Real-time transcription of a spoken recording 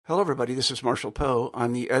Hello, everybody. This is Marshall Poe.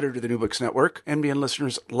 I'm the editor of the New Books Network. NBN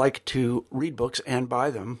listeners like to read books and buy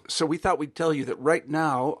them. So we thought we'd tell you that right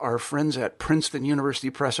now, our friends at Princeton University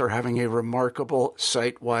Press are having a remarkable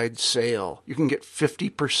site-wide sale. You can get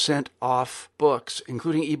 50% off books,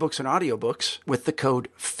 including ebooks and audiobooks, with the code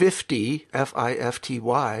 50,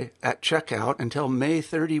 F-I-F-T-Y, at checkout until May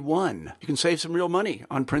 31. You can save some real money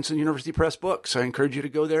on Princeton University Press books. I encourage you to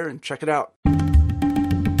go there and check it out.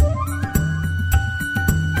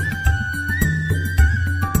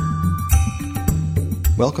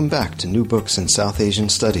 Welcome back to New Books in South Asian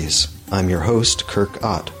Studies. I'm your host, Kirk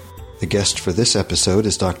Ott. The guest for this episode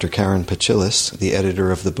is Dr. Karen Pachillis, the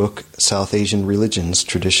editor of the book South Asian Religions,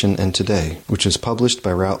 Tradition and Today, which was published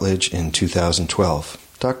by Routledge in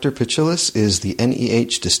 2012. Dr. Pachillis is the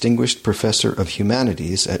NEH Distinguished Professor of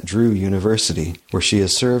Humanities at Drew University, where she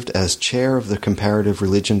has served as chair of the Comparative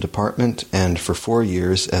Religion Department and for 4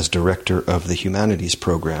 years as director of the Humanities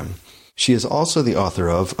Program. She is also the author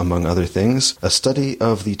of, among other things, a study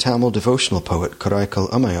of the Tamil devotional poet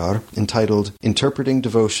Karaikal Ammayar entitled Interpreting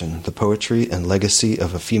Devotion, the Poetry and Legacy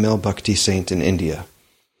of a Female Bhakti Saint in India.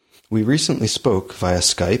 We recently spoke via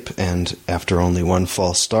Skype, and after only one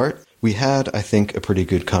false start, we had, I think, a pretty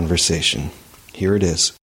good conversation. Here it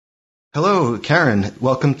is. Hello, Karen.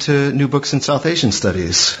 Welcome to New Books in South Asian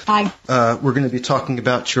Studies. Hi. We're going to be talking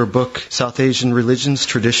about your book, South Asian Religions,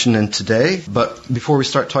 Tradition and Today. But before we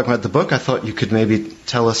start talking about the book, I thought you could maybe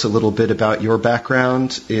tell us a little bit about your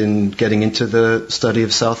background in getting into the study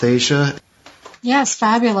of South Asia. Yes,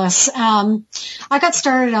 fabulous. I got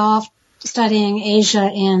started off studying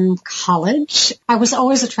Asia in college. I was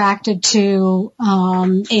always attracted to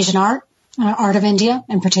Asian art of India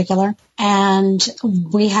in particular. And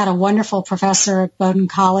we had a wonderful professor at Bowdoin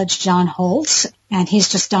College, John Holtz, and he's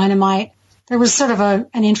just dynamite. There was sort of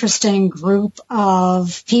an interesting group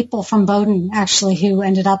of people from Bowdoin, actually, who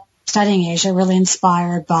ended up studying Asia, really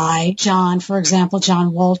inspired by John. For example,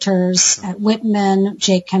 John Walters at Whitman,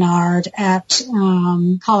 Jake Kennard at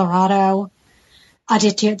Colorado,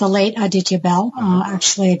 the late Aditya Bell,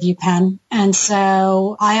 actually of UPenn. And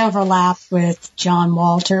so I overlapped with John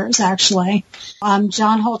Walters, actually.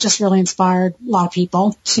 John Holt just really inspired a lot of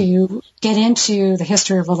people to get into the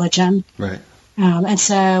history of religion. Right. And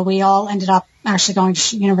so we all ended up actually going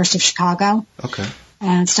to University of Chicago. Okay.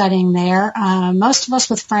 And studying there. Most of us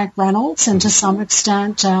with Frank Reynolds and to some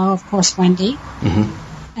extent, of course, Wendy. Mm-hmm.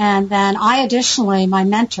 And then my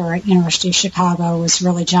mentor at University of Chicago was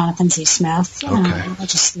really Jonathan Z. Smith. Okay. I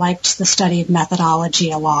just liked the study of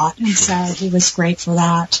methodology a lot, and so he was great for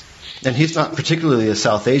that. And he's not particularly a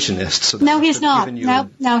South Asianist. So no, he's not.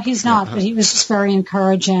 No, he's not. But he was just very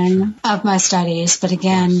encouraging of my studies. But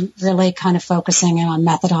again, really kind of focusing in on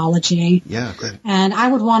methodology. Yeah, great. And I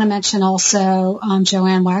would want to mention also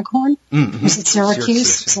Joanne Waghorn, who's at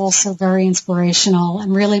Syracuse. It's also very inspirational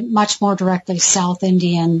and really much more directly South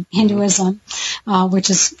Indian Hinduism, which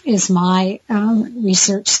is my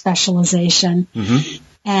research specialization. Mm-hmm.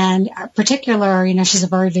 And particular, she's a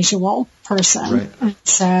very visual person. Right.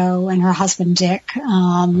 So, and her husband, Dick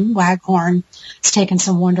Waghorn, has taken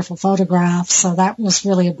some wonderful photographs. So that was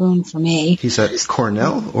really a boon for me. He's at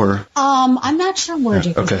Cornell, or? I'm not sure where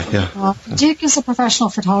Dick is. Okay, yeah. Dick is a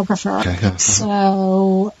professional photographer. Okay, yeah.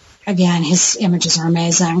 So, again, his images are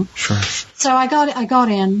amazing. Sure. So I got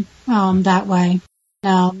in that way.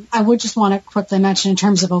 I would just want to quickly mention in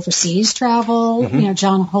terms of overseas travel,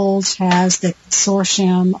 John Holtz has the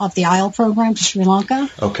consortium of the IEL program to Sri Lanka.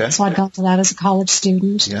 Okay. So I'd gone to that as a college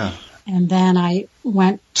student. Yeah. And then I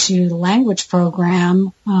went to the language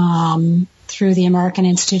program through the American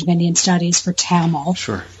Institute of Indian Studies for Tamil.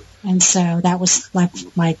 Sure. And so that was like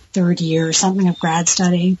my third year or something of grad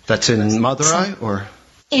study. That's in Madurai, or?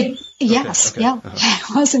 Yes, okay. yeah.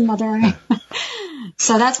 It was in Madurai.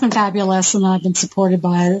 So that's been fabulous, and I've been supported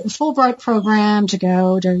by the Fulbright program to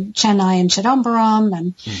go to Chennai and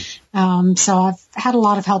Chidambaram, and so I've had a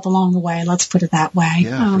lot of help along the way, let's put it that way.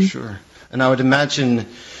 Yeah, for sure. And I would imagine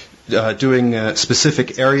doing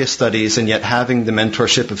specific area studies and yet having the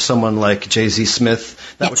mentorship of someone like J.Z.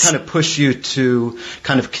 Smith, that would kind of push you to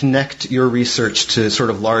kind of connect your research to sort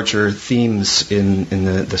of larger themes in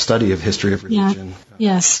the study of history of religion. Yeah.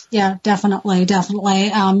 Yes, yeah, definitely.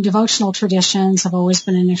 Devotional traditions have always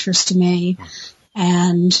been an interest to me.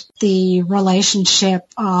 And the relationship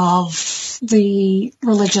of the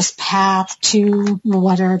religious path to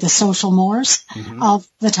what are the social mores of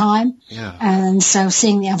the time. Yeah. And so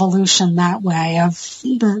seeing the evolution that way of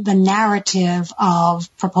the narrative of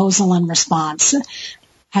proposal and response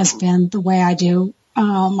has been the way I do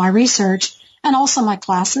my research. and also my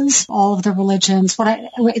classes, all of the religions.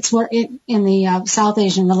 In the South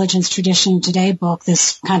Asian Religions Tradition Today book,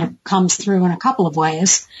 this kind of comes through in a couple of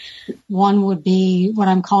ways. One would be what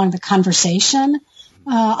I'm calling the conversation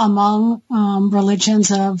among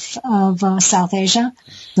religions of South Asia.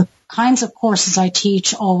 The kinds of courses I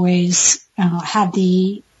teach always have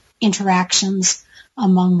the interactions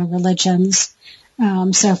among the religions.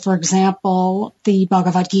 So, for example, the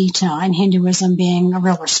Bhagavad Gita in Hinduism being a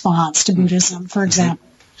real response to Buddhism, for example,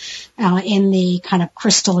 in the kind of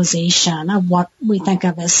crystallization of what we think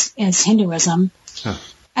of as Hinduism. Huh.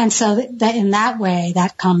 And so that in that way,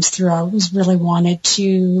 that comes through. I was really wanted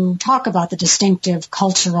to talk about the distinctive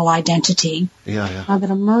cultural identity that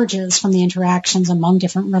emerges from the interactions among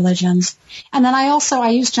different religions. And then I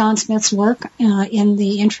use John Smith's work in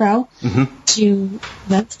the intro to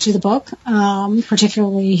the book,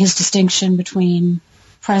 particularly his distinction between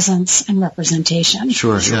presence and representation.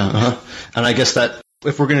 Sure, yeah. Uh-huh. And I guess that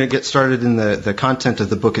if we're going to get started in the content of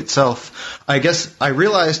the book itself, I guess I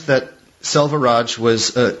realized that Selva Raj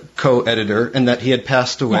was a co-editor and that he had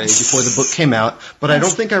passed away before the book came out. But I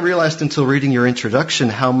don't think I realized until reading your introduction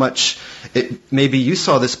how much maybe you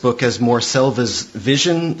saw this book as more Selva's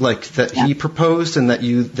vision, like that he proposed and that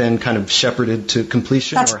you then kind of shepherded to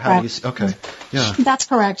completion. That's correct. Okay. Yeah. That's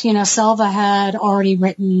correct. Selva had already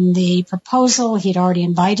written the proposal. He'd already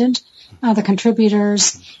invited the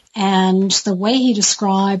contributors. And the way he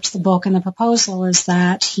described the book and the proposal is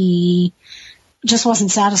that he just wasn't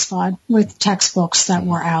satisfied with textbooks that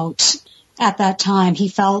were out at that time. He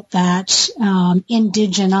felt that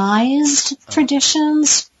indigenized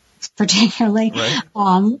traditions, particularly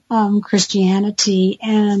Christianity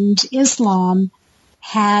and Islam,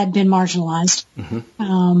 had been marginalized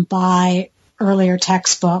by earlier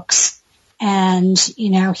textbooks. And,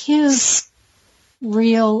 his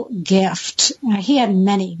real gift, he had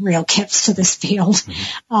many real gifts to this field,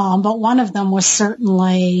 but one of them was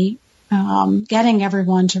certainly getting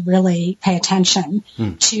everyone to really pay attention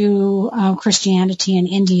to Christianity in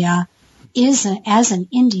India as an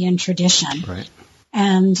Indian tradition. Right.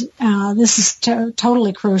 And this is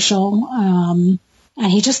totally crucial. And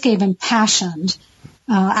he just gave impassioned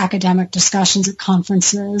academic discussions at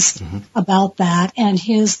conferences about that. And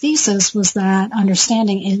his thesis was that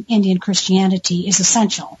understanding Indian Christianity is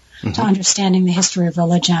essential to understanding the history of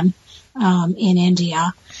religion in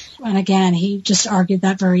India. And again, he just argued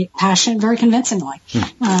that very convincingly,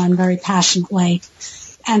 and very passionately.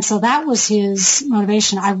 And so that was his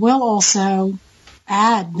motivation. I will also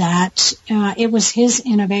add that it was his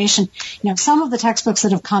innovation. Some of the textbooks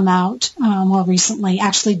that have come out more recently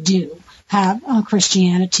actually do have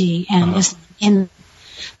Christianity and Islam in them,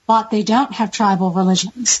 but they don't have tribal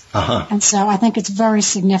religions. And so I think it's very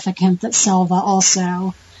significant that Selva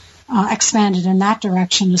also expanded in that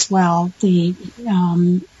direction as well. The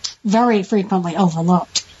very frequently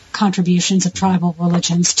overlooked contributions of tribal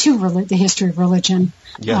religions to the history of religion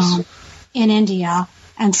in India.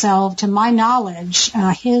 And so, to my knowledge,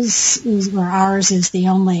 ours is the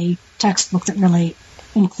only textbook that really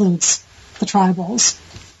includes the tribals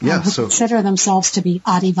who consider themselves to be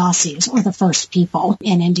Adivasis, or the first people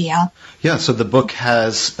in India. Yeah, so the book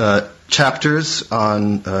has chapters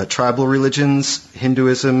on tribal religions,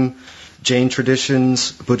 Hinduism, Jain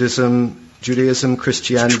traditions, Buddhism, Judaism,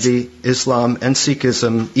 Christianity, Islam, and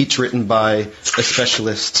Sikhism, each written by a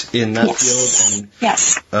specialist in that field.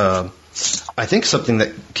 And, I think something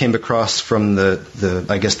that came across from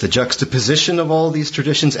the juxtaposition of all these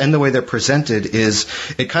traditions and the way they're presented is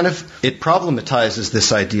it problematizes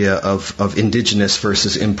this idea of indigenous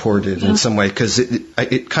versus imported in some way, because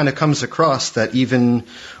it kind of comes across that even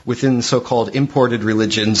within so-called imported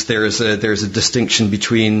religions there's a distinction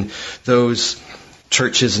between those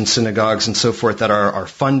churches and synagogues and so forth that are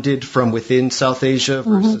funded from within South Asia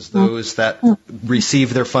versus those that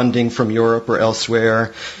receive their funding from Europe or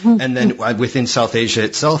elsewhere. And then within South Asia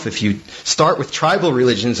itself, if you start with tribal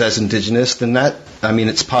religions as indigenous, then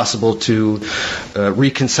it's possible to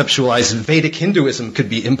reconceptualize Vedic Hinduism could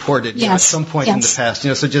be imported at some point in the past.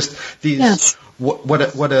 So just these...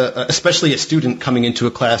 especially a student coming into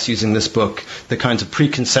a class using this book, the kinds of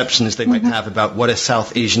preconceptions they might have about what a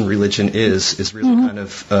South Asian religion is really kind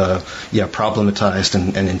of problematized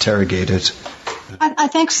and interrogated. I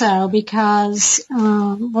think so, because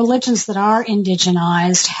religions that are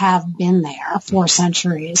indigenized have been there for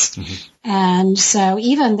centuries. And so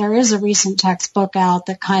even there is a recent textbook out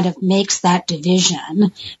that kind of makes that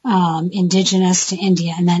division, indigenous to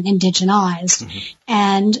India and then indigenized.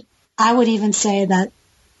 And I would even say that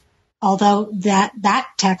although that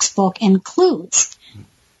textbook includes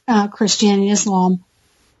Christianity and Islam,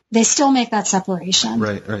 they still make that separation.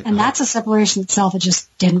 Right. And that's a separation that Selva just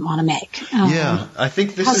didn't want to make. I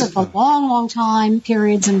think this because is... of the long time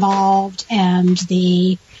periods involved, and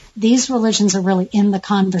these religions are really in the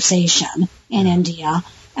conversation in India,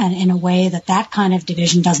 and in a way that kind of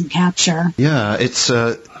division doesn't capture. Yeah, it's...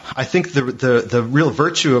 I think the real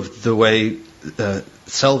virtue of the way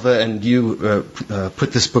Selva and you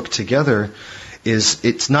put this book together is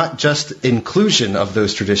it's not just inclusion of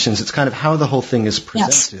those traditions, it's kind of how the whole thing is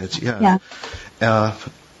presented. Yes. Yeah.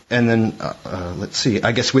 And then, let's see,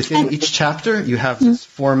 I guess within each chapter you have this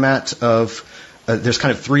format of, there's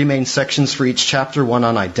kind of 3 main sections for each chapter, one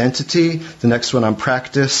on identity, the next one on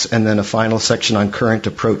practice, and then a final section on current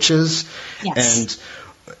approaches. Yes. And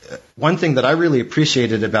one thing that I really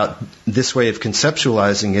appreciated about this way of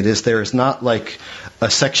conceptualizing it is there is not like a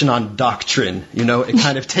section on doctrine. It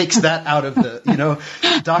kind of takes that out of the,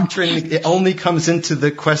 doctrine. It only comes into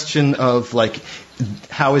the question of like,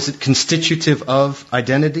 how is it constitutive of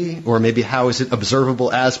identity, or maybe how is it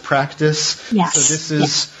observable as practice? Yes. So this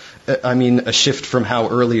is, a shift from how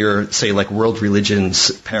earlier, say, like world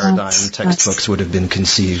religions paradigm textbooks would have been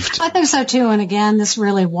conceived. I think so too. And again, this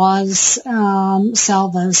really was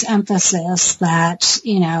Selva's emphasis that,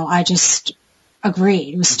 I just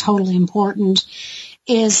agreed. It was totally important.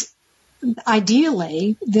 Is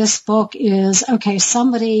ideally, this book is, okay,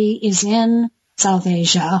 somebody is in South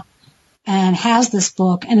Asia and has this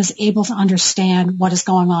book and is able to understand what is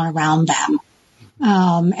going on around them.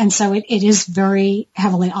 And so it is very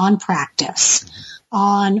heavily on practice,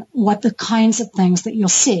 on what the kinds of things that you'll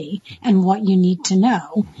see and what you need to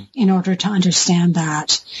know in order to understand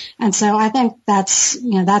that. And so I think that's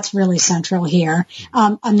really central here.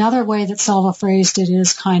 Another way that Selva phrased it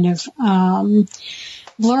is kind of,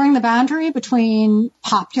 blurring the boundary between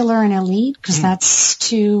popular and elite, because that's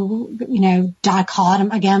two, the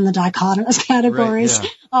dichotomous categories,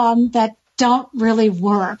 that don't really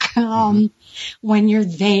work, when you're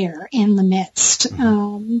there in the midst,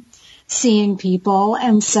 seeing people.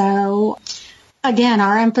 And so, again,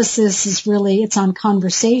 our emphasis is really, it's on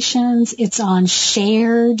conversations, it's on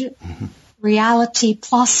shared reality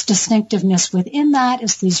plus distinctiveness within that,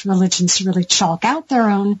 as these religions really chalk out their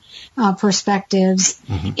own perspectives.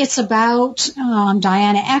 It's about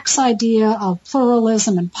Diana Eck's idea of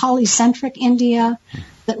pluralism and polycentric India,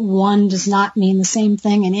 that one does not mean the same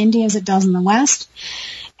thing in India as it does in the West.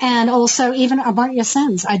 And also even Amartya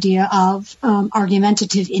Sen's idea of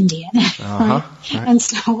argumentative Indian. Right? And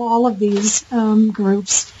so all of these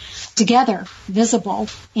groups together, visible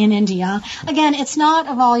in India. Again, it's not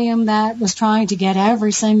a volume that was trying to get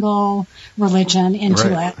every single religion into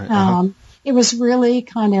it. It was really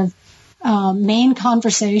kind of main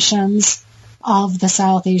conversations of the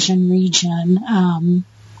South Asian region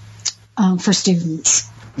for students.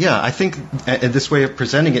 Yeah, I think this way of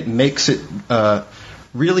presenting it makes it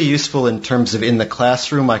really useful in terms of in the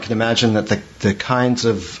classroom. I can imagine that the kinds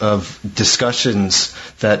of discussions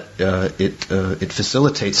that it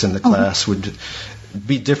facilitates in the class would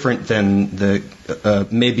be different than the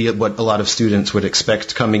maybe what a lot of students would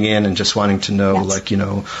expect coming in and just wanting to know,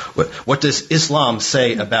 what does Islam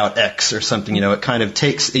say about X or something. It kind of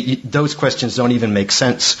takes those questions don't even make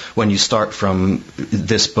sense when you start from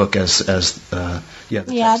this book as the text of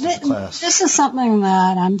the class. This is something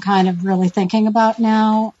that I'm kind of really thinking about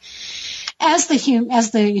now. As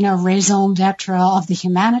the raison d'etre of the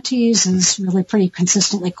humanities is really pretty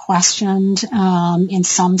consistently questioned in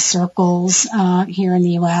some circles here in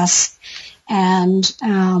the U.S. And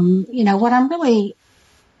what I'm really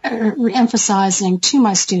emphasizing to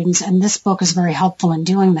my students, and this book is very helpful in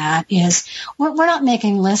doing that, is we're not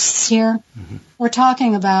making lists here. We're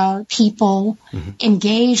talking about people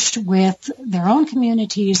engaged with their own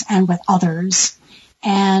communities and with others,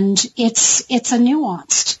 and it's a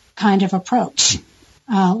nuanced kind of approach.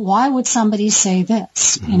 Why would somebody say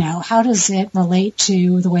this? How does it relate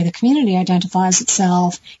to the way the community identifies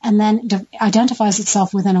itself, and then identifies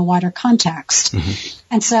itself within a wider context?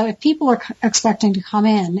 And so if people are expecting to come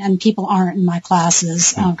in, and people aren't in my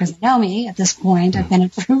classes, because they know me at this point, I've been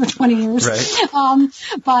at for over 20 years.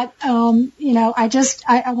 But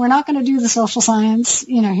we're not going to do the social science,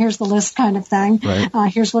 here's the list kind of thing.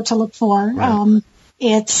 Here's what to look for.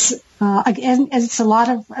 Again, it's a lot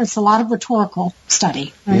of rhetorical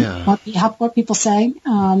study, right? Yeah. What people say,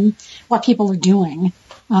 what people are doing,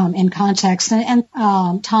 in context. And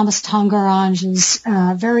Thomas Tangaranj's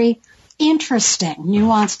very interesting,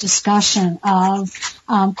 nuanced discussion of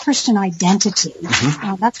Christian identity.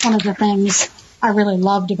 That's one of the things I really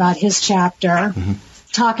loved about his chapter.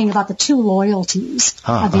 Talking about the two loyalties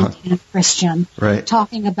of Indian and Christian.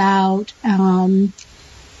 Talking about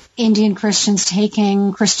Indian Christians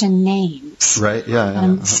taking Christian names. Right. Yeah.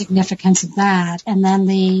 And the significance of that. And then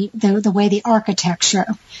the way the architecture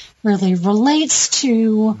really relates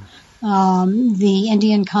to the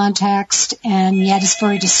Indian context, and yet is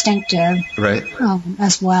very distinctive, right,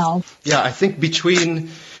 as well. Yeah, I think between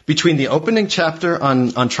the opening chapter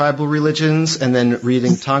on tribal religions and then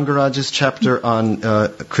reading Tangaraj's chapter on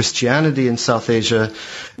Christianity in South Asia,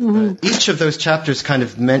 each of those chapters kind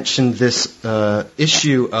of mentioned this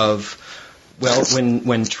issue of, well,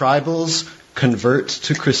 when tribals convert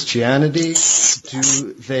to Christianity,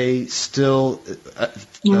 do they still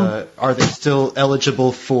are they still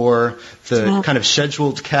eligible for the kind of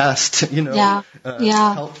scheduled caste, help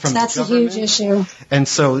from that's the government? a huge issue. And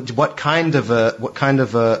so, what kind of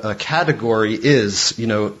a category is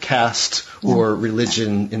caste or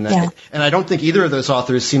religion in that? Yeah. And I don't think either of those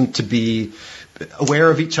authors seem to be aware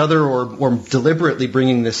of each other or deliberately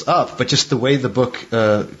bringing this up, but just the way the book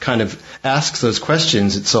kind of asks those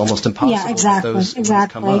questions, it's almost impossible that those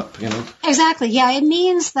come up. Exactly. Yeah, it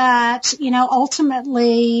means that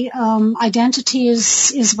ultimately identity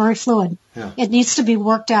is very fluid. Yeah. It needs to be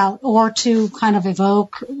worked out, or to kind of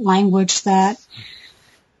evoke language that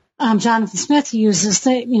Jonathan Smith uses.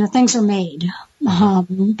 That things are made.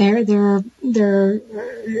 They're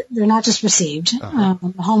not just received.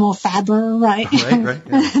 Homo faber, right? Right.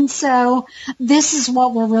 Yeah. And so this is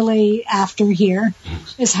what we're really after here: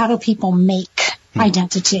 is how do people make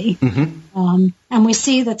identity? And we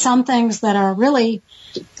see that some things that are really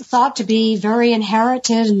thought to be very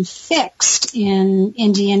inherited and fixed in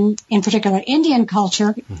particular Indian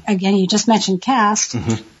culture. Again, you just mentioned caste.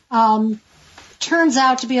 Turns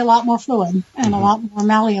out to be a lot more fluid and a lot more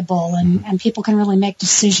malleable, and people can really make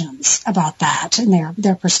decisions about that and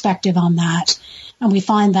their perspective on that. And we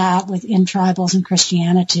find that within tribals and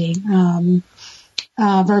Christianity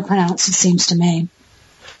very pronounced, it seems to me.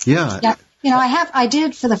 Yeah. Yeah. I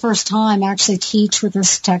did for the first time actually teach with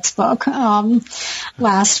this textbook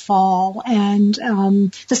last fall, and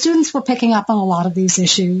the students were picking up on a lot of these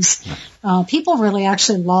issues. People really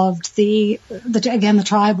actually loved the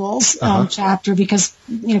tribals chapter, because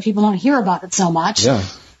people don't hear about it so much. Yeah.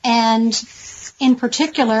 And in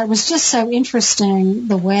particular, it was just so interesting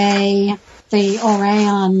the way the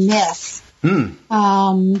Oraon myth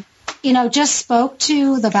just spoke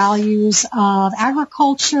to the values of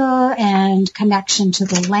agriculture and connection to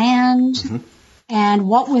the land, and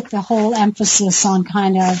what with the whole emphasis on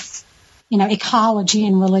kind of, ecology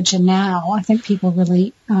and religion now, I think people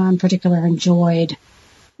really, in particular, enjoyed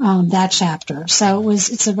that chapter. So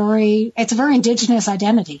it's a very indigenous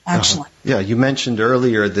identity, actually. Yeah, you mentioned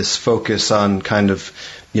earlier this focus on kind of,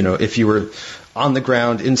 if you were on the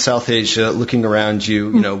ground in South Asia, looking around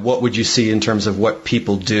you, what would you see in terms of what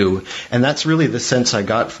people do? And that's really the sense I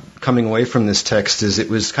got coming away from this text, is it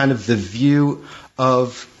was kind of the view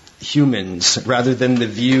of humans rather than the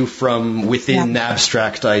view from within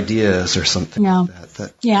abstract ideas or something like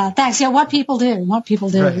that. Yeah, thanks. Yeah, what people do.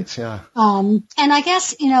 Right, yeah. And I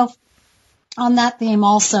guess, on that theme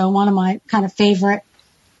also, one of my kind of favorite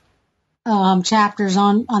chapters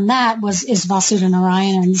on that is Vasudha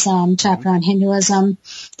Narayan's chapter on Hinduism.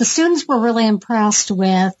 The students were really impressed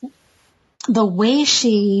with the way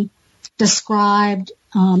she described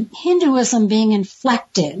Hinduism being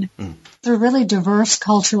inflected through really diverse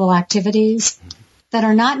cultural activities that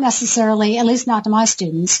are not necessarily, at least not to my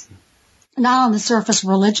students, not on the surface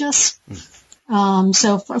religious.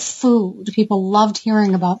 So for food, people loved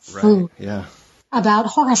hearing about food. Right, yeah. About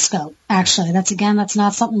horoscope, actually. That's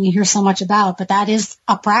not something you hear so much about, but that is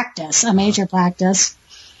a practice, a major practice.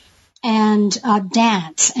 And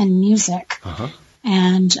dance and music.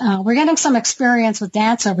 And we're getting some experience with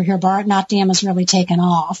dance over here. Bharatanatyam has really taken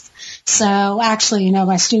off. So actually,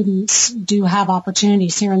 my students do have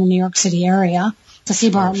opportunities here in the New York City area to see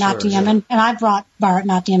Bharatanatyam. And I brought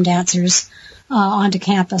Bharatanatyam dancers onto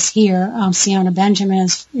campus here. Siona Benjamin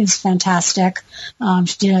is fantastic.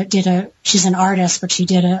 She's an artist, but she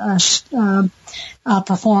did a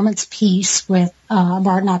performance piece with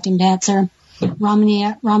Bharatanatyam dancer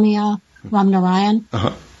Ramya Ramnarayan,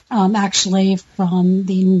 actually from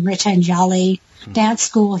the Nritanjali dance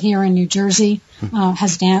school here in New Jersey,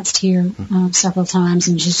 has danced here several times,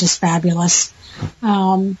 and she's just fabulous.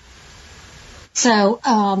 So,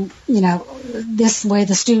 this way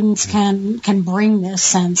the students can bring this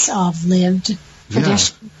sense of lived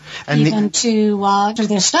tradition to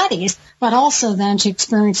their studies, but also then to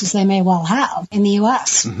experiences they may well have in the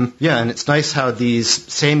U.S. Yeah, and it's nice how these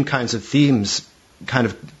same kinds of themes kind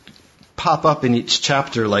of pop up in each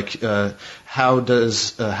chapter, like how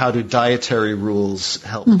do dietary rules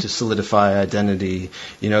help to solidify identity,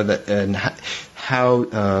 and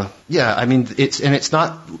how, I mean, it's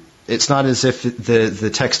not as if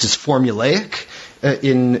the text is formulaic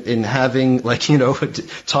in having, like,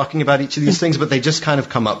 talking about each of these things, but they just kind of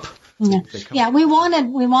come up. Yeah, we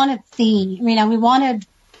wanted theme. We wanted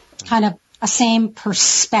kind of a same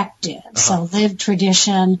perspective, so lived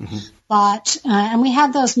tradition, but, and we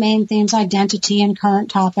had those main themes, identity and current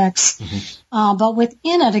topics, but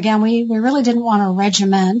within it, again, we really didn't want to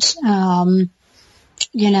regiment,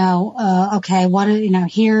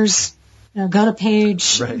 here's, go to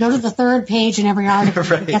the third page in every article,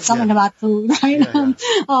 get something about food, right? Yeah.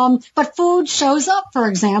 But food shows up, for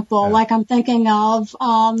example, like I'm thinking of,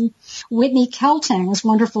 Whitney Kelting's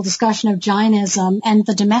wonderful discussion of Jainism and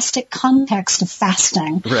the domestic context of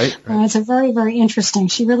fasting. Right. It's a very, very interesting.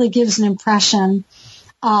 She really gives an impression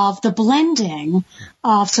of the blending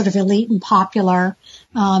of sort of elite and popular,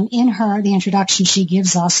 in the introduction she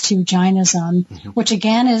gives us to Jainism, which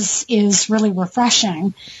again is really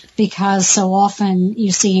refreshing, because so often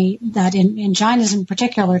you see that in Jainism in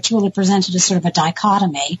particular, it's really presented as sort of a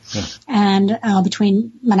dichotomy, and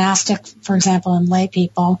between monastic, for example, and lay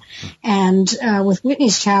people. And with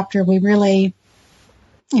Whitney's chapter, we really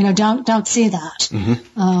don't see that.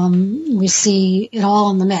 We see it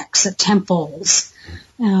all in the mix at temples,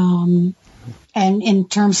 and in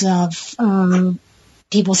terms of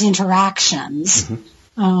people's interactions,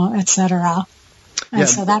 et cetera. And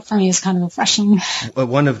so that for me is kind of refreshing.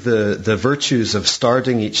 One of the virtues of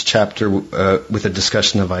starting each chapter with a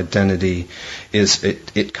discussion of identity is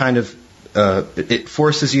it kind of it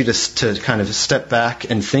forces you to kind of step back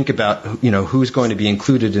and think about who's going to be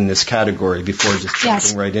included in this category before just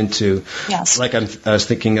jumping right into. Yes. Like I was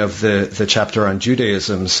thinking of the chapter on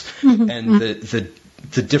Judaisms and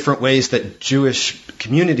the different ways that Jewish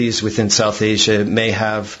communities within South Asia may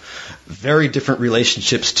have very different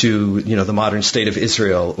relationships to, the modern state of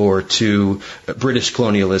Israel or to British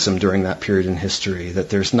colonialism during that period in history. That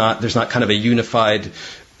there's not kind of a unified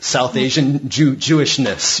South Asian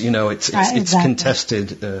Jewishness. It's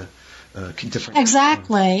contested. Different.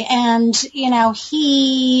 Exactly. And,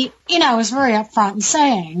 he, is very upfront in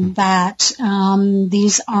saying that,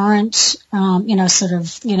 these aren't,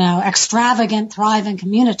 extravagant, thriving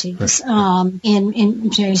communities,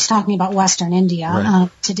 he's talking about Western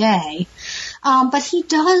India, today. But he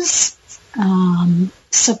does,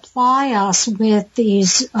 supply us with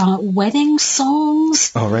these, wedding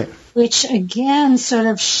songs. Oh, right. Which again sort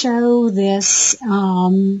of show this,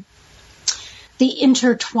 the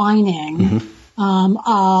intertwining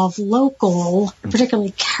of local,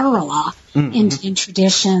 particularly Kerala, Indian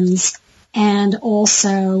traditions, and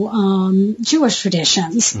also Jewish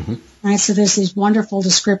traditions. Right, so there's these wonderful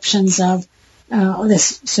descriptions of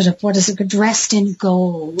this sort of dressed in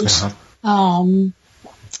gold, and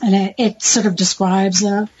it sort of describes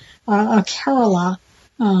a Kerala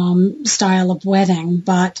style of wedding,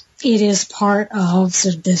 but it is part of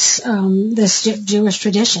sort of this Jewish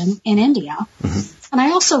tradition in India. And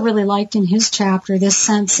I also really liked in his chapter this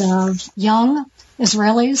sense of young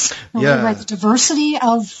Israelis, the diversity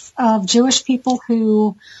of Jewish people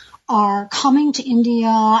who are coming to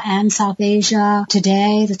India and South Asia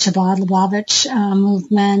today, the Chabad Lubavitch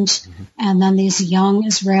movement, and then these young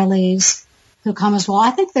Israelis who come as well.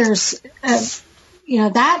 I think there's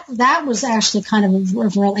that was actually kind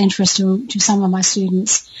of real interest to some of my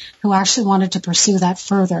students who actually wanted to pursue that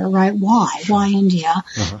further, right? Why India?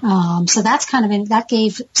 So that's that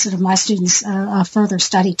gave sort of my students a further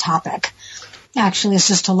study topic. Actually, it's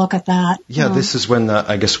just to look at that. Yeah, this is when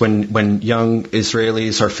I guess when young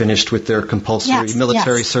Israelis are finished with their compulsory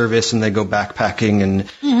military service and they go backpacking,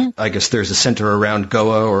 and I guess there's a center around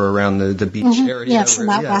Goa or around the beach area. Yes, in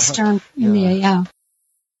that Western India,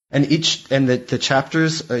 And the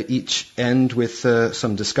chapters each end with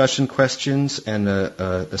some discussion questions and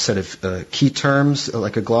a set of key terms,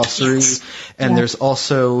 like a glossary. And there's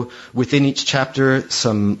also within each chapter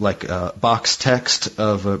some box text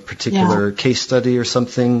of a particular case study or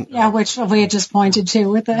something. Yeah, which we had just pointed to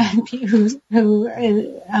with the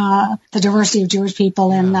diversity of Jewish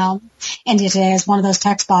people in India today is one of those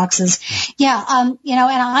text boxes. And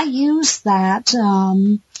I use that.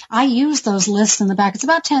 I use those lists in the back. It's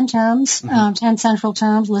about 10 terms, 10 central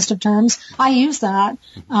terms, list of terms. I use that,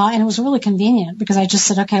 and it was really convenient because I just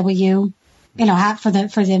said, okay, well, you for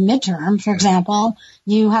the midterm, for example,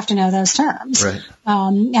 you have to know those terms. Right.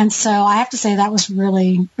 And so I have to say that was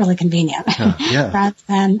really, really convenient. Rather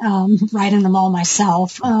than, writing them all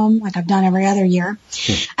myself, like I've done every other year.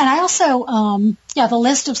 And I also, the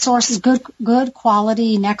list of sources, good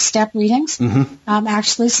quality next step readings,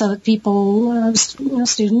 actually, so that people,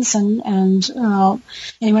 students and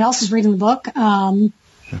anyone else who's reading the book,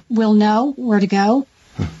 will know where to go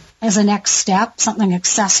as a next step, something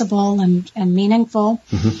accessible and meaningful.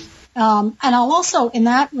 And I'll also, in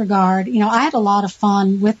that regard, I had a lot of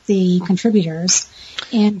fun with the contributors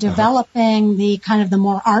in developing the kind of the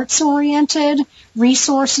more arts-oriented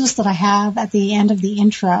resources that I have at the end of the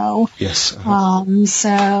intro. Yes.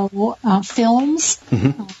 So films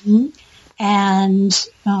and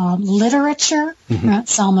literature,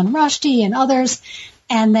 Salman Rushdie and others,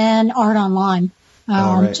 and then art online.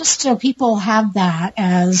 Just so people have that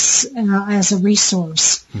as a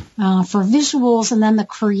resource for visuals, and then the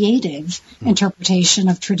creative interpretation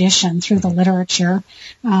of tradition through the literature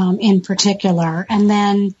in particular. And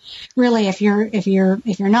then, really, if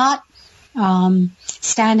you're not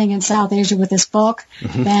standing in South Asia with this book,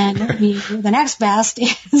 then the next best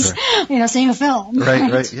is seeing a film,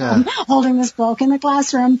 right, yeah. Holding this book in the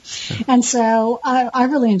classroom. And so I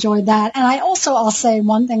really enjoyed that. And I'll say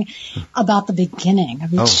one thing about the beginning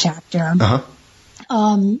of each chapter.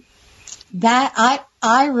 That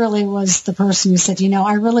I really was the person who said,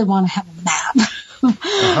 I really want to have a map.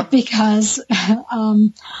 Because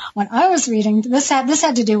when I was reading, this had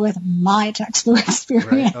to do with my textbook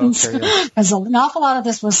experience. Right. Okay, because an awful lot of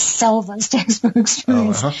this was Selva's textbook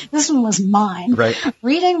experience. This one was mine. Right.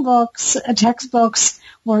 Reading textbooks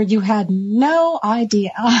where you had no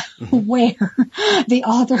idea where the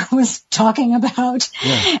author was talking about.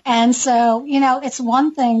 Yeah. And so, it's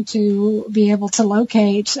one thing to be able to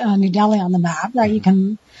locate New Delhi on the map, right? You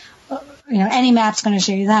can, any map's going to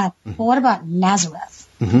show you that. But what about Nazareth?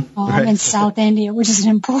 In South India, which is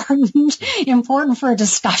important for a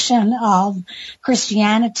discussion of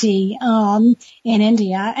Christianity in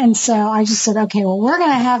India. And so I just said, okay, well, we're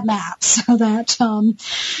going to have maps so that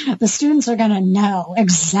the students are going to know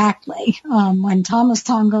exactly when Thomas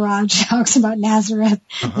Tangaraj talks about Nazareth,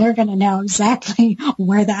 they're going to know exactly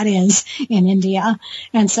where that is in India.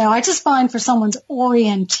 And so I just find for someone's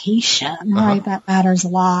orientation, right, that matters a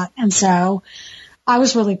lot. And so I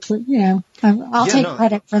was really, I'll take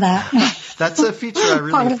credit for that. That's a feature I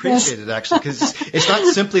really appreciated, actually, because it's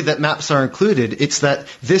not simply that maps are included. It's that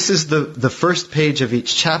this is the first page of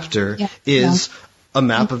each chapter is a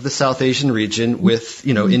map of the South Asian region with,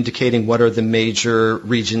 indicating what are the major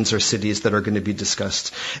regions or cities that are going to be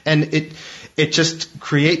discussed. And it just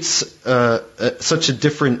creates such a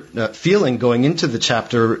different feeling going into the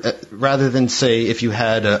chapter rather than, say, if you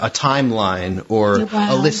had a timeline or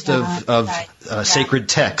a list of sacred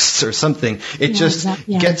texts or something. It just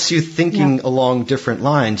gets you thinking along different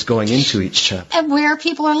lines going into each chapter. And where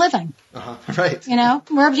people are living. Right.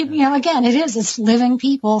 Where people, again, it's living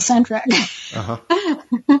people centric.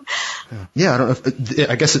 Yeah, I don't know.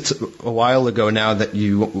 I guess it's a while ago now that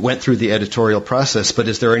you went through the editorial process, but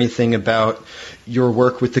is there anything about your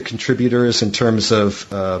work with the contributors in terms of,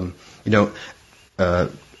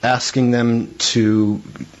 asking them to,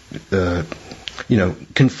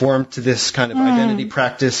 conform to this kind of identity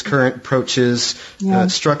practice, current approaches,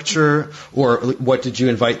 structure, or what did you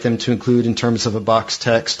invite them to include in terms of a box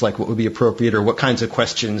text, like what would be appropriate, or what kinds of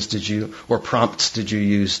questions did you, or prompts did you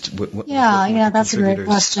use? That's a great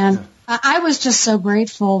question. Yeah. I was just so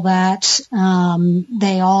grateful that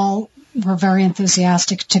they all were very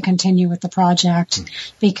enthusiastic to continue with the project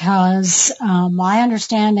because my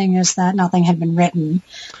understanding is that nothing had been written.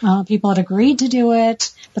 People had agreed to do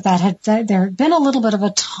it, but there had been a little bit of a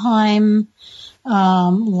time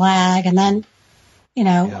lag, and then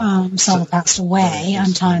Selva passed away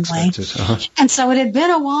untimely, and so it had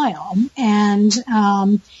been a while. And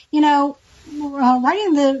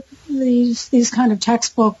writing these kind of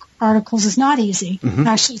textbook articles is not easy.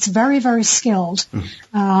 Actually, it's very, very skilled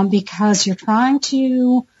because you're trying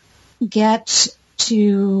to get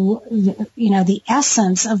to the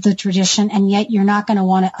essence of the tradition, and yet you're not going to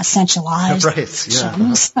want to essentialize.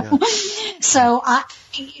 So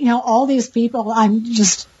all these people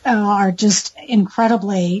are just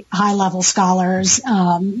incredibly high level scholars,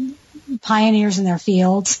 pioneers in their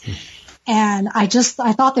fields. And I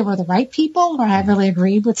thought they were the right people, and I really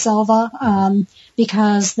agreed with Selva,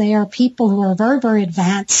 because they are people who are very, very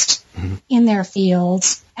advanced in their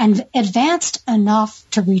fields and advanced enough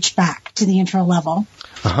to reach back to the intro level.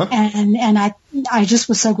 And I just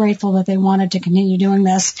was so grateful that they wanted to continue doing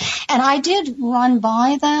this. And I did run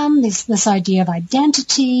by them this idea of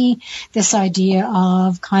identity, this idea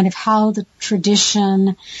of kind of how the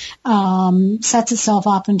tradition sets itself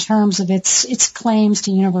up in terms of its claims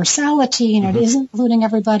to universality. It is including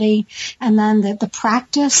everybody. And then the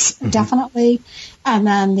practice, definitely. and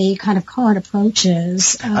then the kind of current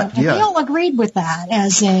approaches. And we all agreed with that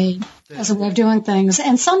as a way of doing things.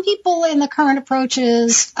 And some people in the current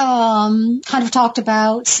approaches kind of talked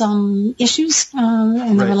about some issues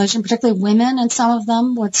in the religion, particularly women, and some of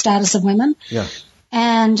them with status of women. Yeah.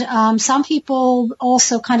 And some people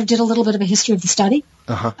also kind of did a little bit of a history of the study,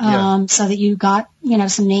 so that you got,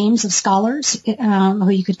 some names of scholars who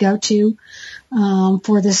you could go to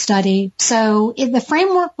for this study. So the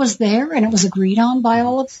framework was there, and it was agreed on by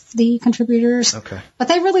all of the contributors. Okay. But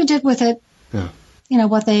they really did with it,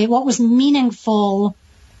 what was meaningful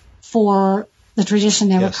for the tradition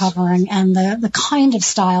they were covering and the kind of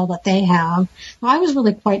style that they have. I was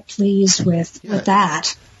really quite pleased with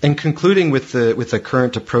that. And concluding with the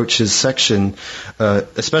current approaches section,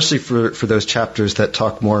 especially for those chapters that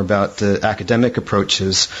talk more about the academic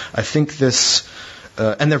approaches, I think this,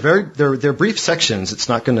 and they're brief sections. It's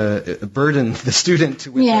not going to burden the student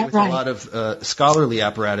with a lot of scholarly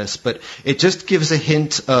apparatus, but it just gives a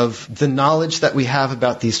hint of the knowledge that we have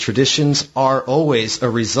about these traditions are always a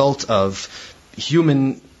result of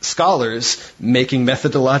human scholars making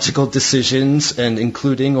methodological decisions and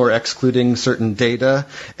including or excluding certain data,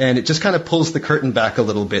 and it just kind of pulls the curtain back a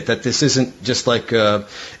little bit, that this isn't just like an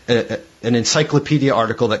encyclopedia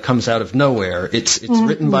article that comes out of nowhere. It's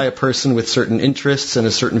written by a person with certain interests and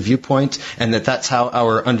a certain viewpoint, and that's how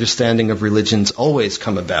our understanding of religions always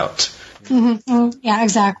come about. Mm-hmm. Yeah,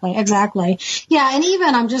 exactly. Yeah, and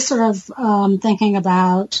even I'm just sort of thinking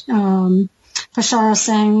about Prashara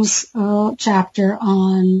Singh's chapter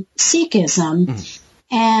on Sikhism,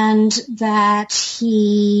 and that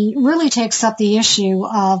he really takes up the issue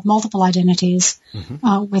of multiple identities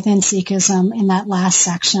within Sikhism in that last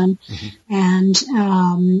section,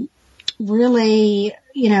 and really,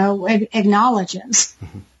 acknowledges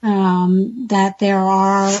that there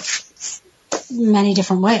are many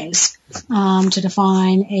different ways to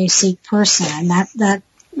define a Sikh person, that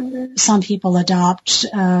some people adopt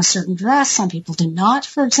a certain dress, some people do not,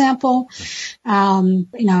 for example, and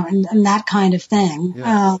that kind of thing.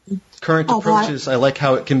 Yeah. Current approaches, I like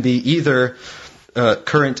how it can be either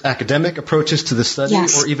current academic approaches to the study,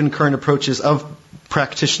 or even current approaches of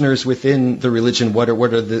practitioners within the religion. What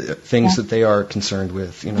are the things that they are concerned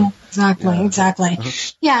with? Exactly.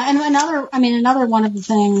 Yeah, and another one of the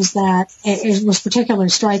things that it was particularly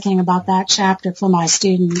striking about that chapter for my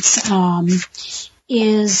students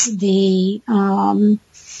is the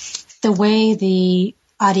way the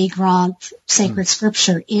Adi Granth sacred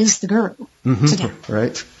scripture is the guru today.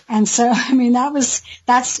 Right. And so,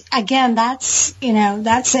 that's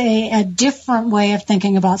a different way of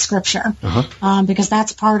thinking about scripture, because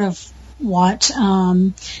that's part of what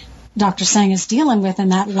Dr. Singh is dealing with in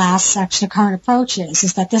that last section of current approaches,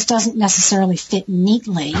 is that this doesn't necessarily fit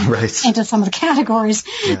neatly into some of the categories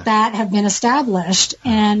that have been established.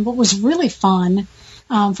 And what was really fun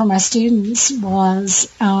for my students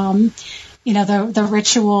was, the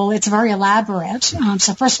ritual. It's very elaborate.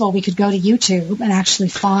 So first of all, we could go to YouTube and actually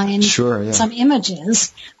find some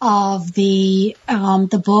images of the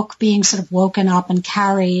book being sort of woken up and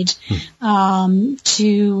carried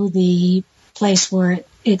to the place where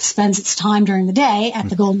it spends its time during the day at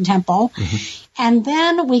the Golden Temple. And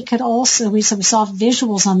then we saw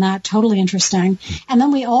visuals on that, totally interesting. And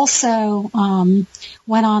then we also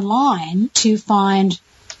went online to find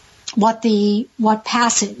what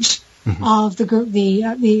passage of the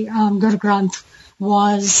Guru Granth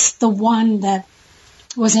was the one that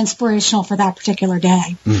was inspirational for that particular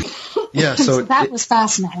day. Yeah, so that was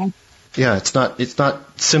fascinating. Yeah, it's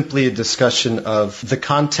not simply a discussion of the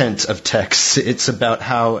content of texts. It's about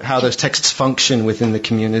how those texts function within the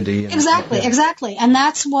community. Exactly. And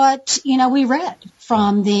that's what, we read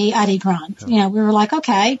from the Adi Granth. We were like,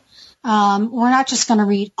 okay, we're not just going to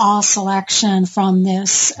read a selection from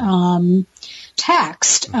this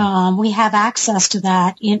text. We have access to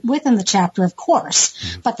that within the chapter, of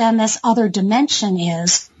course. But then this other dimension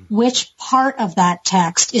is which part of that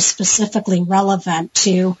text is specifically relevant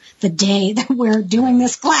to the day that we're doing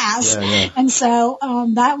this class. And so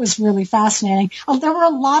that was really fascinating. There were a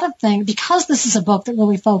lot of things, because this is a book that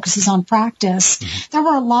really focuses on practice, there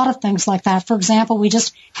were a lot of things like that. For example, we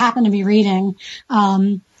just happened to be reading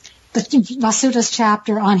the Vasudha's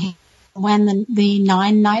chapter on when the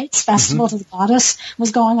 9 Nights Festival to the Goddess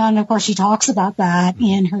was going on. And of course, she talks about that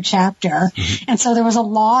in her chapter. And so there was a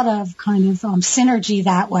lot of kind of synergy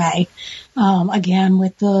that way, again,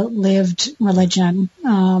 with the lived religion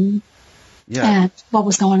and what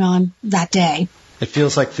was going on that day. It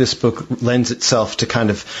feels like this book lends itself to kind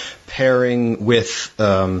of pairing with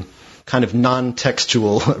kind of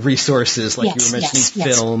non-textual resources, like Yes, you were mentioning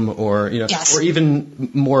yes. film, or Yes. or even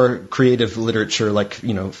more creative literature, like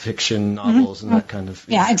fiction novels and that kind of.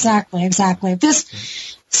 Yeah, exactly. If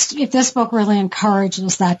this book really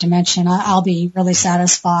encourages that dimension, I'll be really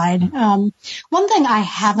satisfied. One thing I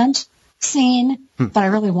haven't seen, but I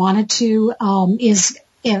really wanted to, is,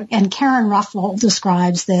 and Karen Ruffalo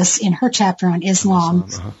describes this in her chapter on Islam,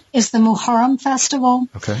 is the Muharram festival,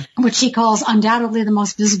 which she calls undoubtedly the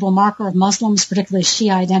most visible marker of Muslims, particularly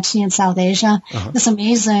Shia identity in South Asia. This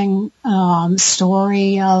amazing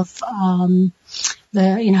story of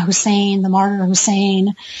Hussein, the martyr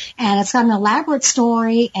Hussein, and it's got an elaborate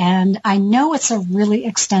story, and I know it's a really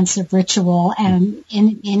extensive ritual and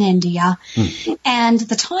in India. And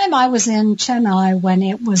the time I was in Chennai when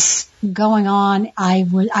it was going on, I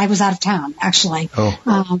was out of town, actually,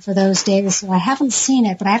 for those days, so I haven't seen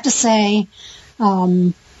it, but I have to say,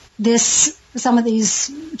 some of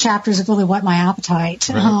these chapters have really whet my appetite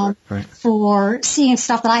for seeing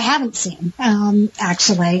stuff that I haven't seen,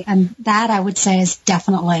 actually. And that, I would say, is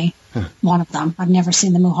definitely one of them. I've never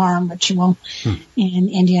seen the Muharram ritual in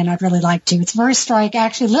India, and I'd really like to. It's very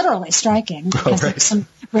literally striking, because there's some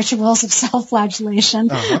rituals of self-flagellation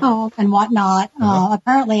and whatnot.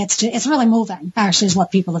 Apparently, it's really moving, actually, is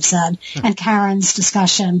what people have said. And Karen's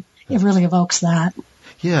discussion, it really evokes that.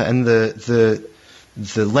 Yeah, and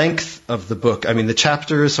the length of the book, I mean, the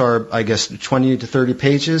chapters are, I guess, 20 to 30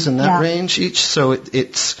 pages in that range each, so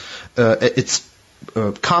it's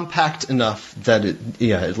compact enough that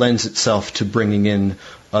it lends itself to bringing in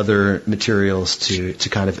other materials to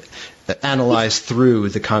kind of analyze through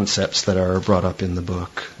the concepts that are brought up in the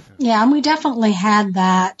book. Yeah, and we definitely had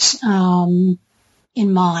that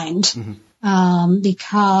in mind,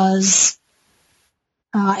 because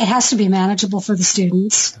it has to be manageable for the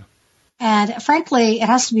students. And frankly, it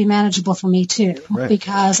has to be manageable for me too,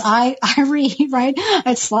 because I read, right?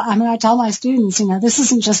 I tell my students, this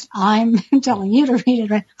isn't just I'm telling you to read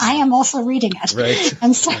it, right? I am also reading it. Right.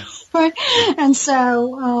 And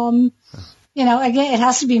so, again, it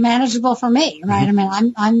has to be manageable for me, right? I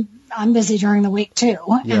mean, I'm busy during the week too.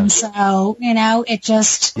 Yeah. And so, it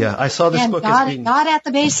just. Yeah, I saw this book as being. Got at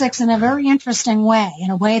the basics in a very interesting way,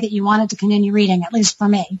 in a way that you wanted to continue reading, at least for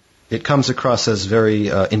me. It comes across as very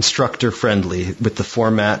instructor-friendly with the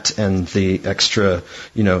format and the extra,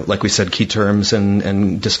 like we said, key terms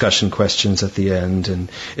and discussion questions at the end. And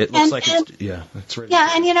it looks it's really. Yeah,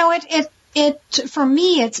 and it for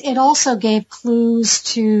me, it also gave clues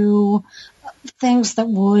to things that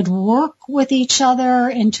would work with each other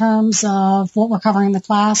in terms of what we're covering in the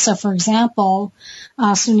class. So, for example,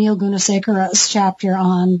 Sunil Gunasekara's chapter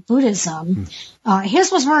on Buddhism,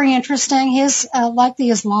 his was very interesting. His, like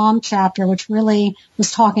the Islam chapter, which really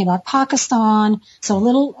was talking about Pakistan, so a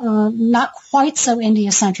little, not quite so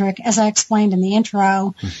India-centric, as I explained in the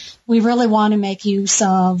intro. We really want to make use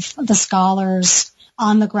of the scholars'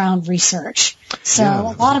 on-the-ground research. So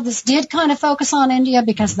a lot of this did kind of focus on India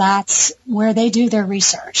because that's where they do their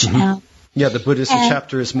research. The Buddhism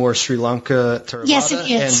chapter is more Sri Lanka, Theravada. Yes, it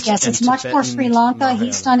is. Yes, it's much more Sri Lanka.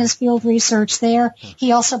 He's done his field research there.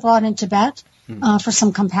 He also brought in Tibet for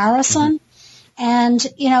some comparison. And,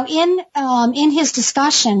 in his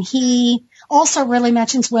discussion, he also really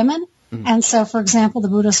mentions women. And so, for example, the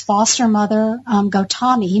Buddha's foster mother,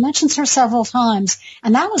 Gautami, he mentions her several times,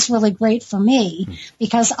 and that was really great for me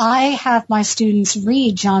because I have my students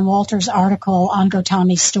read John Walter's article on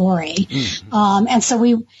Gautami's story. And so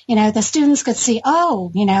the students could see,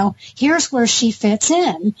 here's where she fits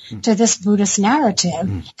in to this Buddhist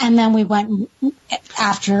narrative. And then we went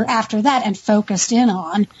after that and focused in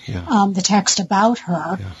on the text about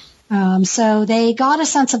her. So they got a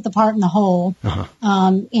sense of the part and the whole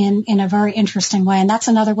in a very interesting way. And that's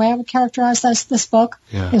another way I would characterize this book,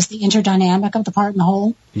 is the interdynamic of the part and the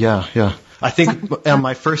whole. Yeah. I think on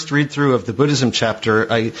my first read-through of the Buddhism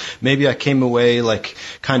chapter, I came away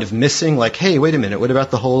kind of missing, hey, wait a minute, what about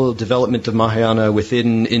the whole development of Mahayana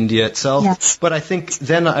within India itself? Yes. But I think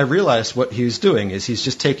then I realized what he was doing is he's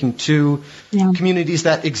just taking two communities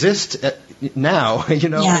that exist now, and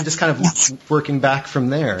just kind of working back from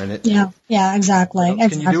there. And exactly. What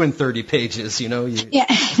can you do in 30 pages, Yeah,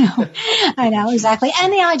 I know, exactly.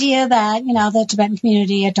 And the idea that, the Tibetan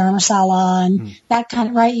community at Dharamsala and that kind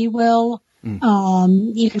of, right, you will,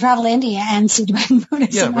 you can travel to India and see Tibetan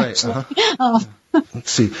Buddhism. Yeah, right.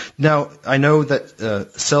 Let's see. Now, I know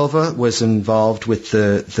that Selva was involved with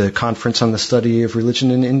the Conference on the Study of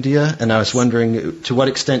Religion in India, and I was wondering to what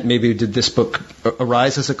extent maybe did this book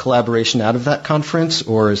arise as a collaboration out of that conference,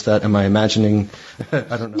 or am I imagining?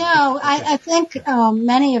 I don't know. No, I think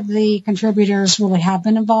many of the contributors really have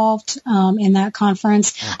been involved in that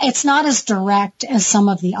conference. It's not as direct as some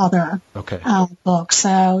of the other books.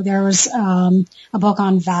 So there was a book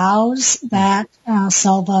on vows that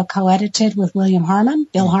Selva co-edited with Bill Harmon.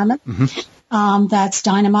 Mm-hmm. That's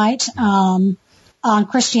Dynamite. On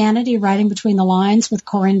Christianity, Writing Between the Lines with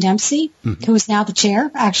Corinne Dempsey, who is now the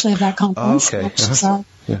chair, actually, of that conference. She's our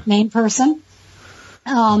main person.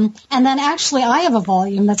 And then actually I have a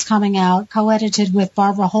volume that's coming out, co-edited with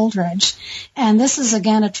Barbara Holdridge. And this is,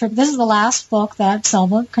 again, this is the last book that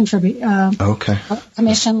Selva commissioned,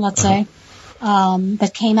 let's say.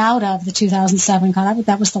 That came out of the 2007 conference.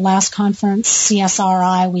 That was the last conference,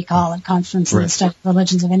 CSRI, we call it, Conference on the Study of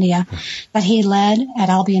Religions of India, that he led at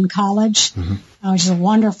Albion College, which is a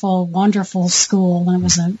wonderful, wonderful school. And it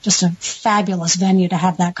was just a fabulous venue to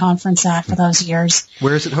have that conference at for those years.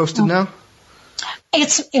 Where is it hosted now?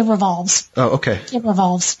 It revolves. Oh, okay. It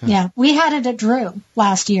revolves, yeah. We had it at Drew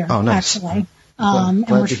last year, actually.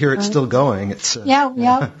 Glad to hear it's still going.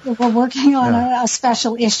 We're working on a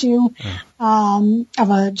special issue of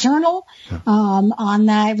a journal on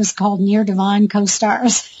that. It was called Near Divine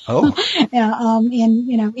Co-Stars. Oh,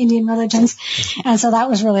 in Indian religions, and so that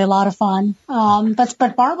was really a lot of fun.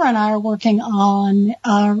 But Barbara and I are working on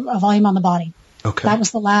a volume on the body. Okay. That was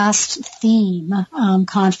the last theme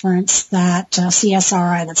conference that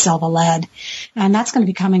CSRI that Selva led, and that's going to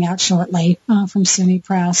be coming out shortly from SUNY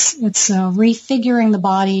Press. It's Refiguring the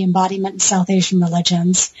Body, Embodiment in South Asian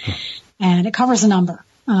Religions, and it covers a number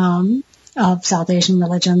of South Asian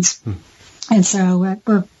religions, and so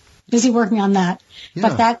we're busy working on that.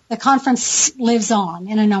 Yeah. But the conference lives on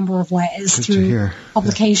in a number of ways. Good through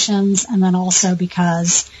publications, and then also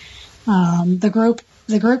because the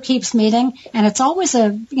group keeps meeting, and it's always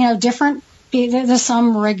different. There's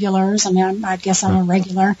some regulars. I mean, I guess I'm a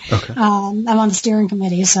regular. Okay. I'm on the steering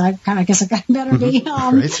committee, so I guess I better be.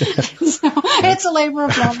 So it's a labor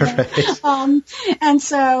of love. Right. And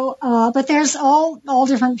so, but there's all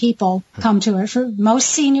different people come to it. For most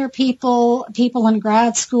senior people in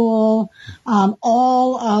grad school,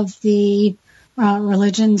 all of the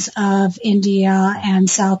religions of India and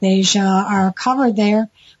South Asia are covered there.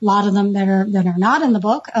 A lot of them that are not in the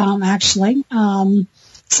book, actually.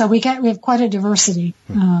 So we have quite a diversity.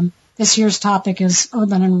 This year's topic is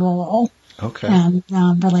urban and rural. Okay. And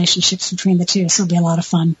relationships between the two. So it'll be a lot of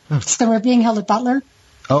fun. So we're being held at Butler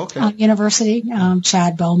University.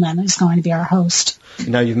 Chad Bowman is going to be our host.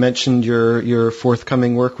 Now, you've mentioned your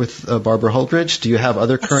forthcoming work with Barbara Holdridge. Do you have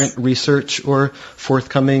other current research or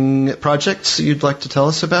forthcoming projects that you'd like to tell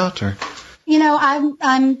us about? Or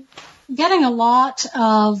I'm getting a lot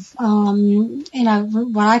of,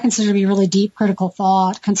 what I consider to be really deep critical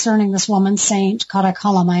thought concerning this woman saint,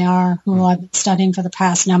 Karakala Mayar, who I've been studying for the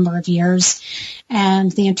past number of years.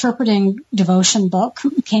 And the Interpreting Devotion book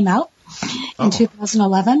came out in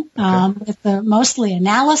 2011, with the mostly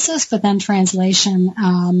analysis, but then translation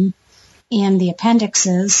in the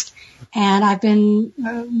appendixes. And I've been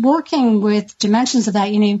working with dimensions of that.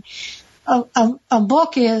 A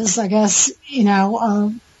book is, I guess,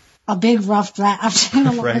 a big rough draft in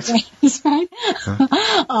a lot of ways, right?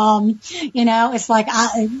 It's like,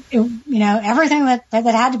 everything that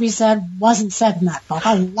had to be said wasn't said in that book.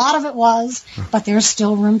 A lot of it was, but there's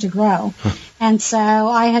still room to grow. And so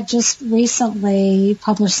I had just recently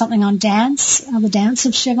published something on dance, the dance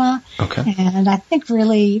of Shiva. Okay. And I think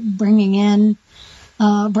really bringing in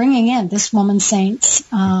this woman saint's,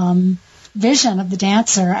 vision of the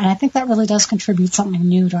dancer, and I think that really does contribute something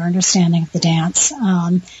new to our understanding of the dance,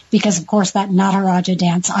 because of course that Nataraja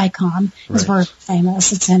dance icon is very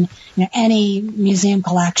famous. It's in any museum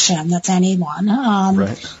collection that's anyone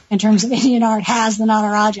in terms of Indian art has the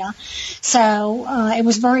Nataraja. So it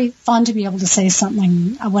was very fun to be able to say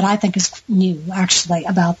something what I think is new actually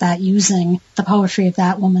about that, using the poetry of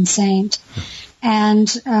that woman saint. And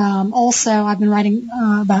also I've been writing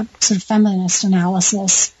about sort of feminist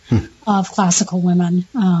analysis of classical women.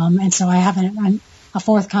 And so I have a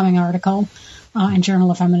forthcoming article in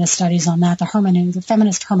Journal of Feminist Studies on that, the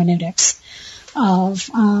feminist hermeneutics of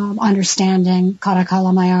understanding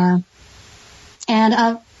Karakala Mayar.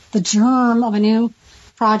 And the germ of a new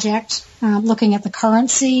project looking at the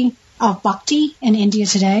currency of bhakti in India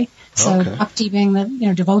today. So bhakti being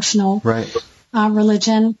the devotional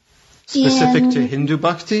religion. Specific to Hindu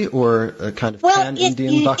bhakti or a kind of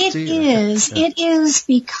pan-Indian bhakti? It is. It is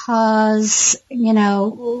because,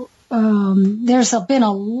 there's been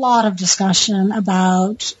a lot of discussion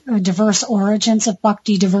about diverse origins of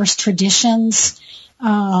Bhakti, diverse traditions,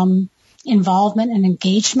 involvement and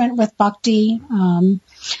engagement with Bhakti.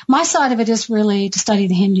 My side of it is really to study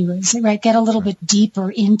the Hinduism, right? Get a little bit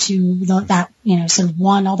deeper into that, sort of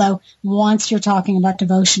one, although once you're talking about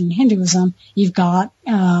devotion in Hinduism, you've got,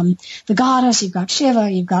 the goddess, you've got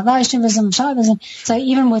Shiva, you've got Vaishnavism, Shaivism. So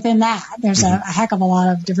even within that, there's a heck of a lot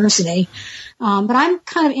of diversity. But I'm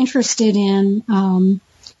kind of interested in,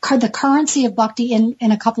 the currency of Bhakti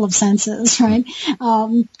in a couple of senses, right?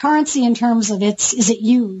 Currency in terms of is it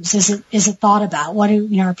used? Is it thought about?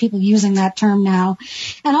 Are people using that term now?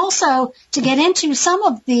 And also to get into some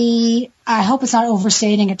of I hope it's not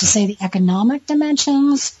overstating it to say the economic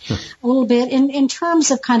dimensions a little bit in terms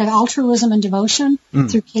of kind of altruism and devotion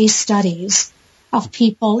through case studies of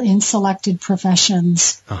people in selected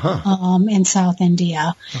professions in South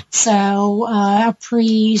India. So a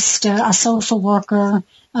priest, a social worker,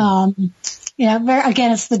 again,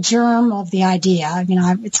 it's the germ of the idea.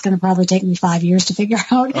 It's going to probably take me 5 years to figure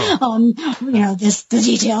out, the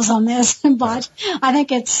details on this, but I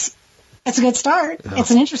think it's a good start. Yeah.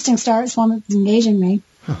 It's an interesting start. It's one that's engaging me.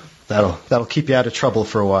 That'll keep you out of trouble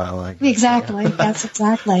for a while, I guess. Exactly. That's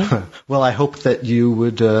exactly. Well, I hope that you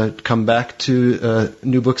would come back to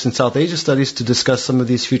New Books in South Asia Studies to discuss some of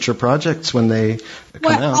these future projects when they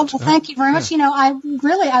come out. Well, thank you very much.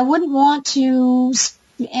 I wouldn't want to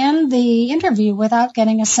end the interview without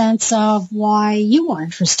getting a sense of why you were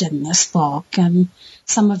interested in this book and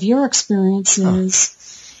some of your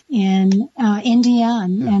experiences in India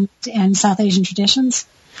and South Asian traditions.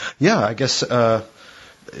 Yeah, I guess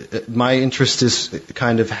my interest is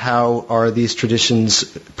kind of how are these traditions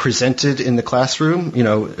presented in the classroom,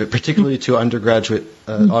 particularly to undergraduate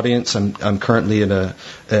audience. I'm currently in a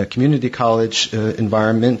community college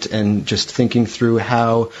environment and just thinking through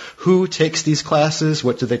who takes these classes,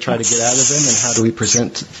 what do they try to get out of them, and how do we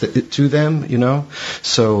present it to them,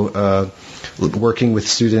 So working with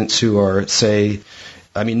students who are, say,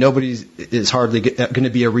 nobody is hardly going to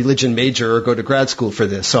be a religion major or go to grad school for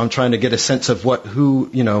this. So I'm trying to get a sense of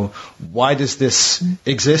why does this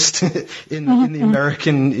exist in the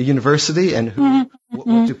American university, and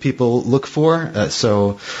what do people look for?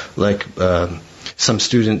 Some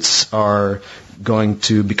students are going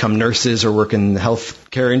to become nurses or work in the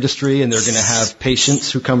healthcare industry, and they're going to have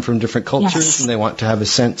patients who come from different cultures, and they want to have a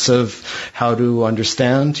sense of how to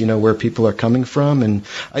understand, where people are coming from, and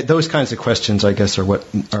those kinds of questions, I guess, are what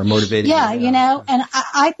are motivating. Yeah, and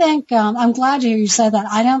I think I'm glad you said that.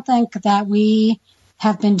 I don't think that we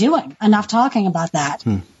have been doing enough talking about that.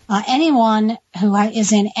 Anyone who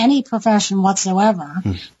is in any profession whatsoever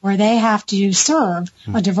where they have to serve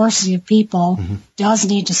a diversity of people does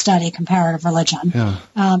need to study comparative religion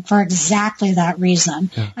for exactly that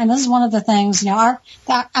reason. Yeah. And this is one of the things, our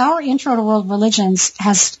Intro to World Religions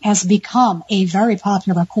has become a very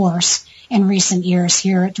popular course in recent years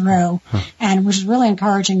here at Drew, and which is really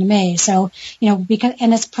encouraging to me. So,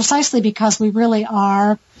 and it's precisely because we really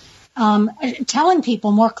are telling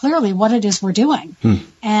people more clearly what it is we're doing.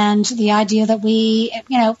 And the idea that we,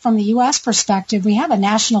 from the U.S. perspective, we have a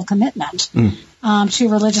national commitment to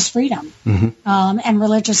religious freedom and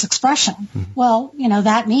religious expression. Well,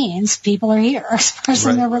 that means people are here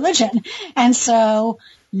expressing their religion. And so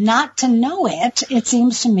not to know it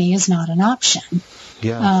seems to me, is not an option.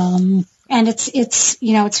 Yeah. And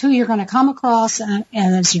it's who you're going to come across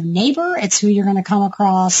as your neighbor. It's who you're going to come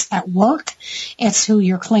across at work. It's who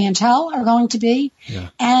your clientele are going to be. Yeah.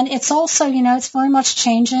 And it's also, it's very much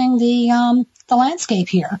changing the landscape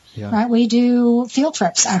here, right? We do field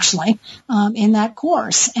trips actually, in that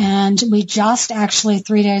course. And we just actually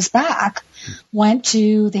 3 days back went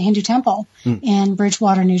to the Hindu temple in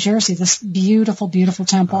Bridgewater, New Jersey, this beautiful, beautiful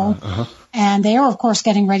temple. And they are, of course,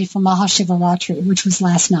 getting ready for Mahashivaratri, which was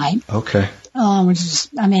last night. Okay. Which is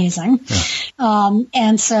amazing. Yeah.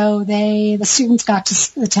 And so the students got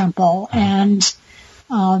to the temple, and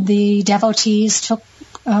the devotees took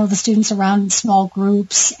the students around in small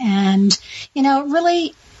groups, and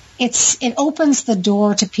really it opens the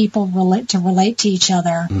door to people relate to each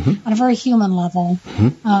other on a very human level.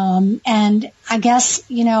 And I guess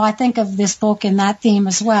I think of this book in that theme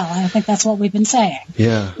as well. I think that's what we've been saying.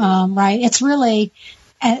 Yeah. Right. It's really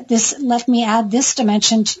let me add this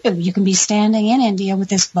dimension too. You can be standing in India with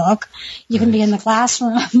this book. You can be in the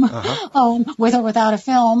classroom with or without a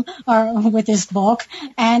film or with this book.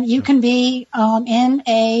 And you can be in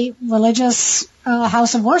a religious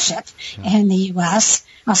house of worship in the U.S.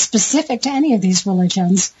 Specific to any of these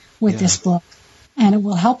religions with this book. And it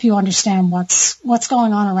will help you understand what's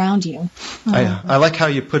going on around you. I like how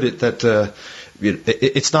you put it that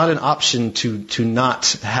it's not an option to not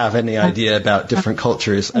have any idea about different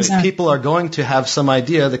cultures. Exactly. I mean, people are going to have some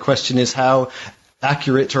idea. The question is how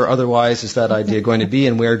accurate or otherwise is that idea going to be,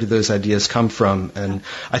 and where do those ideas come from? And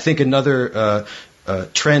I think another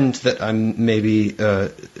trend that I'm maybe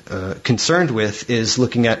concerned with is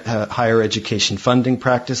looking at higher education funding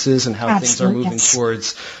practices and how things are moving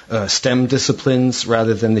towards STEM disciplines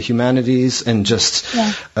rather than the humanities, and just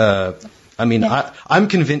I'm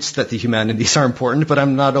convinced that the humanities are important, but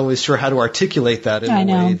I'm not always sure how to articulate that in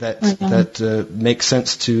a way that makes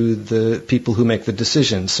sense to the people who make the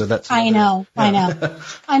decisions. So that's I know.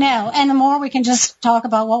 And the more we can just talk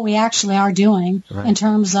about what we actually are doing in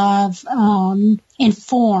terms of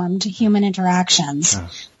informed human interactions,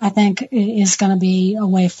 I think is going to be a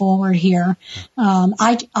way forward here.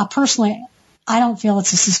 I personally, I don't feel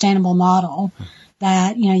it's a sustainable model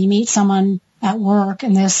that, you meet someone at work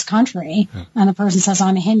in this country and the person says,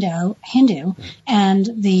 I'm a Hindu, and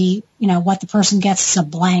what the person gets is a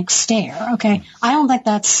blank stare. Okay. I don't think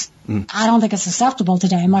it's acceptable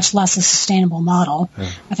today, much less a sustainable model.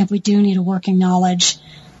 I think we do need a working knowledge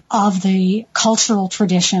of the cultural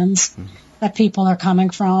traditions that people are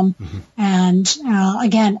coming from. And,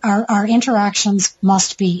 again, our interactions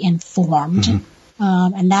must be informed.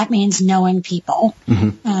 And that means knowing people.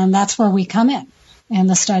 And that's where we come in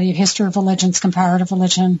the study of history of religions, comparative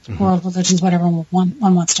religion, world religions, whatever one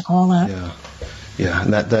wants to call it. Yeah,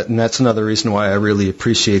 and that's another reason why I really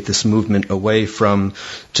appreciate this movement away from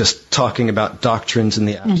just talking about doctrines in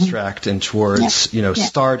the abstract and towards,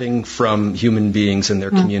 starting from human beings and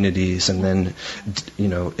their communities, and then,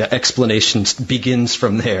 explanation begins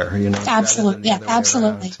from there. Absolutely,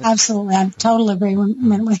 absolutely. I totally agree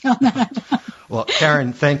with you on that. Well,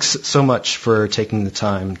 Karen, thanks so much for taking the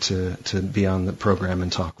time to be on the program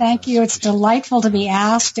and talk. Thank you. It's delightful to be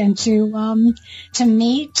asked and to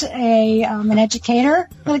meet an educator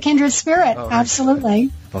with a kindred spirit. Right.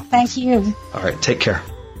 Absolutely. Well, thank you. All right. Take care.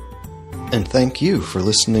 And thank you for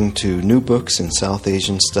listening to New Books in South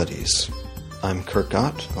Asian Studies. I'm Kirk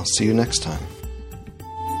Ott. I'll see you next time.